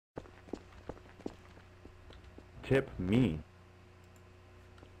tip me.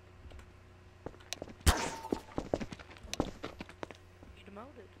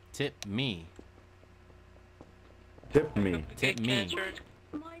 Tip me. Tip me. Tip me.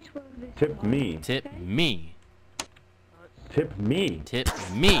 Tip me. Tip me. Tip me. Tip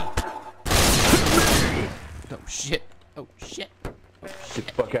me. Oh shit. Oh shit. Get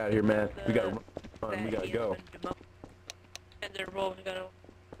the fuck out of here, man. We gotta run. We gotta go. And they're both gonna.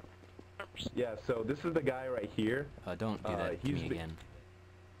 Yeah, so this is the guy right here. Don't do that to me again.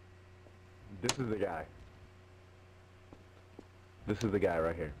 This is the guy. This is the guy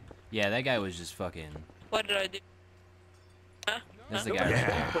right here. Yeah, that guy was just fucking. What did I do? Huh? This is the guy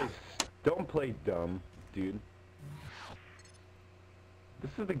right there. Don't play dumb, dude.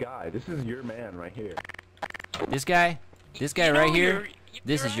 This is the guy. This is your man right here. This guy right here,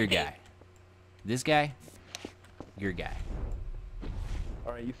 this is your guy. This guy, your guy.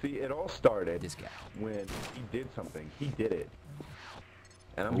 Alright, you see, it all started This guy. when he did something. He did it.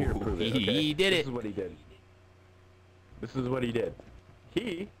 And I'm here to prove it. Okay? He did it. This is what he did. This is what he did.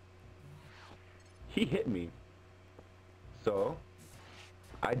 He hit me. So,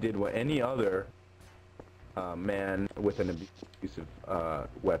 I did what any other man with an abusive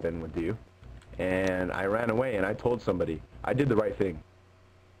weapon would do. And I ran away and I told somebody. I did the right thing.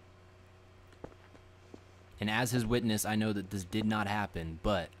 And as his witness, I know that this did not happen,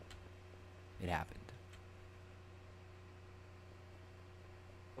 but it happened.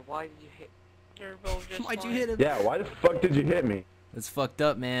 Why did you hit? They're both just Why'd you fine. hit him? Yeah, why the fuck did you hit me? That's fucked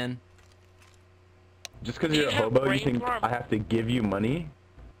up, man. Just because you're a hobo, you think I have to give you money?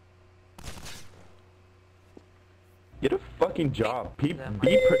 Get a fucking job. Be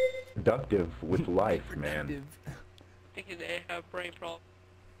productive with life, man. Thinking they have brain problems.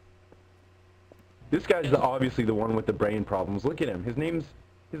 This guy's obviously the one with the brain problems. Look at him. His name's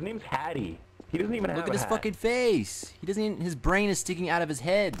Hattie. He doesn't even have a Look at his hat. fucking face. He doesn't even, his brain is sticking out of his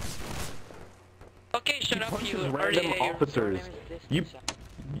head. Okay, shut up, you Random officers.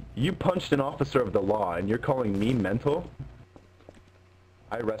 You punched an officer of the law, and you're calling me mental?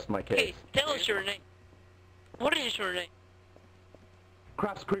 I rest my case. Hey, tell us your name. What is your name?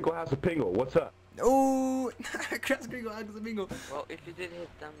 Craps Crinkle House of Pingle. What's up? Oh, Craps Gringo, Agus Amigo. Well, if you did hit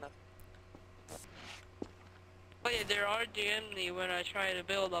them, oh yeah, there are DM'd me when I try to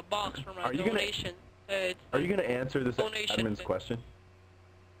build a box for my donation. Are you gonna answer this donation admin's question?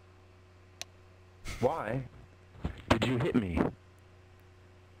 Why did you hit me?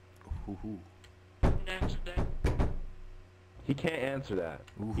 Next day. He can't answer that.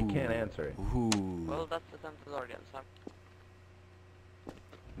 He can't answer it. Well, that's the time to Lord, so.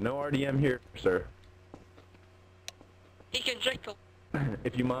 No RDM here, sir. He can check the.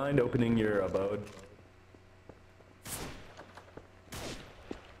 If you mind opening your abode.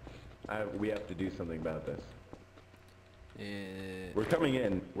 We have to do something about this. We're coming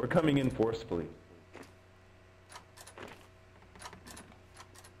in. We're coming in forcefully.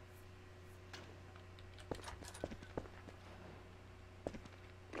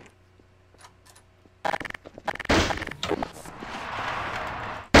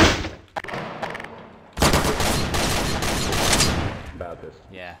 About this.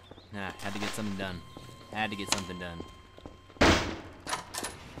 Yeah, nah, had to get something done. Had to get something done.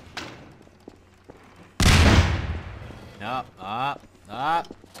 Up.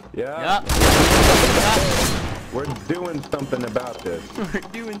 Yeah. Yup. We're doing something about this. We're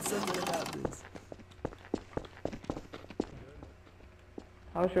doing something about this.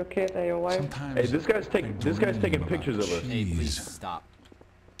 How's your kid and your wife? Hey, this guy's taking pictures of us. Hey, please stop.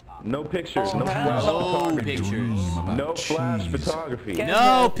 No pictures. Oh, no flash No photography. pictures. No flash photography. Get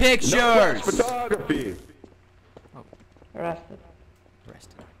No No pictures. flash photography. Arrested.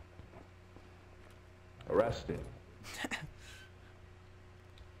 Arrested.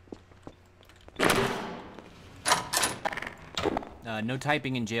 No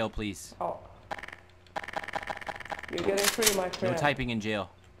typing in jail, please. Oh. You're getting free, my friend. No typing in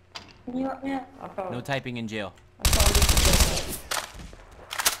jail. I found No typing in jail. this.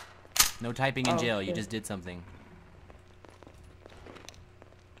 No typing in Oh, jail. You shit. just did something.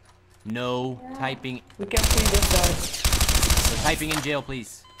 No typing. We can free this guy. No typing in jail,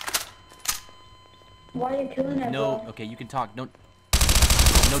 please. Why are you killing everyone? No. Okay, you can talk. No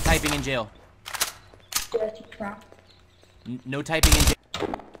typing in jail. Dirty crap. No typing in jail.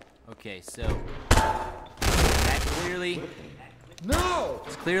 Okay, so that clearly. No.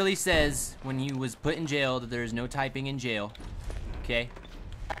 This clearly says when he was put in jail that there is no typing in jail. Okay.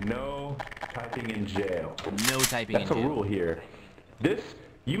 No typing in jail. No typing in That's a jail. rule here.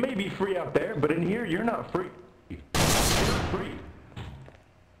 You may be free out there, but in here you're not free. You're not free.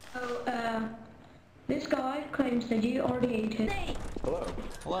 Oh, This guy claims that you already ate it. Hey, Hello.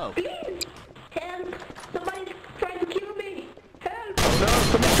 Hello. please! Help! Somebody's trying to kill me! Help! Oh no,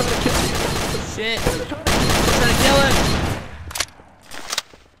 somebody's trying to kill me. Shit. Trying to kill him.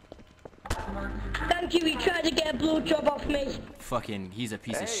 Thank you, he tried to get a blowjob off me. Fucking, he's a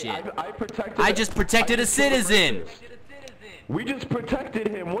piece of Hey, shit. I protected. I just protected a citizen. We just protected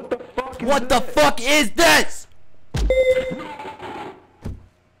him. What the fuck? Is What the this? fuck is this?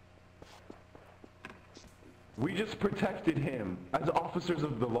 We just protected him as officers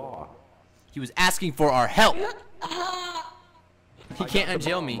of the law. He was asking for our help. He I can't got the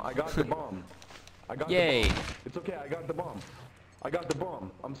unjail bomb. me. I got the bomb. I got Yay. The bomb. It's okay. I got the bomb. I got the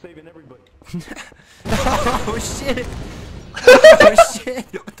bomb. I'm saving everybody. Oh shit. Oh shit.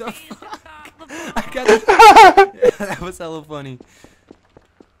 What the fuck? I got it. That was hella funny.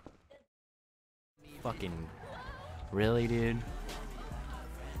 Fucking. Really, dude?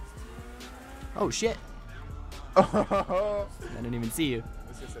 Oh shit. I didn't even see you.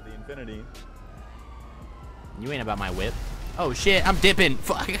 It's just at the infinity. You ain't about my whip. Oh shit, I'm dipping.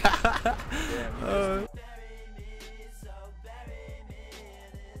 Fuck. Yeah,